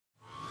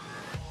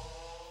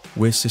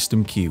We're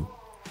System Q,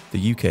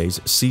 the UK's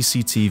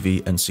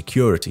CCTV and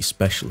security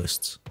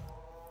specialists.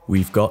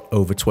 We've got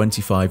over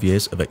 25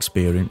 years of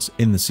experience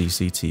in the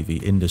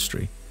CCTV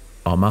industry.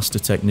 Our master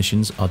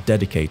technicians are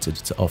dedicated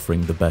to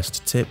offering the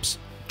best tips,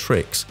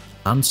 tricks,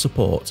 and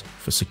support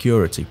for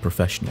security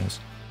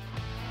professionals.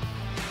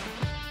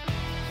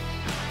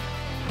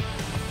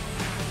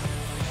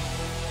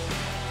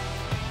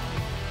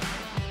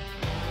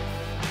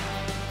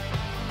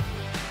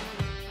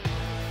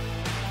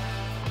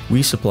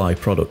 We supply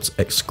products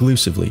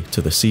exclusively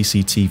to the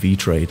CCTV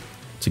trade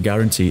to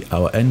guarantee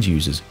our end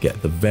users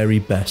get the very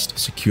best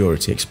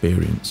security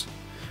experience,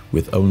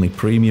 with only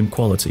premium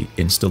quality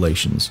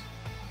installations.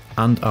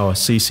 And our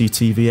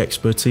CCTV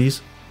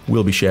expertise,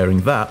 we'll be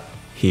sharing that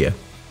here.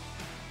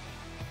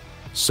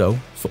 So,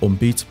 for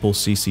unbeatable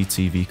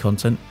CCTV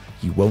content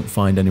you won't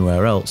find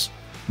anywhere else,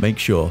 make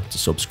sure to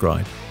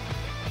subscribe.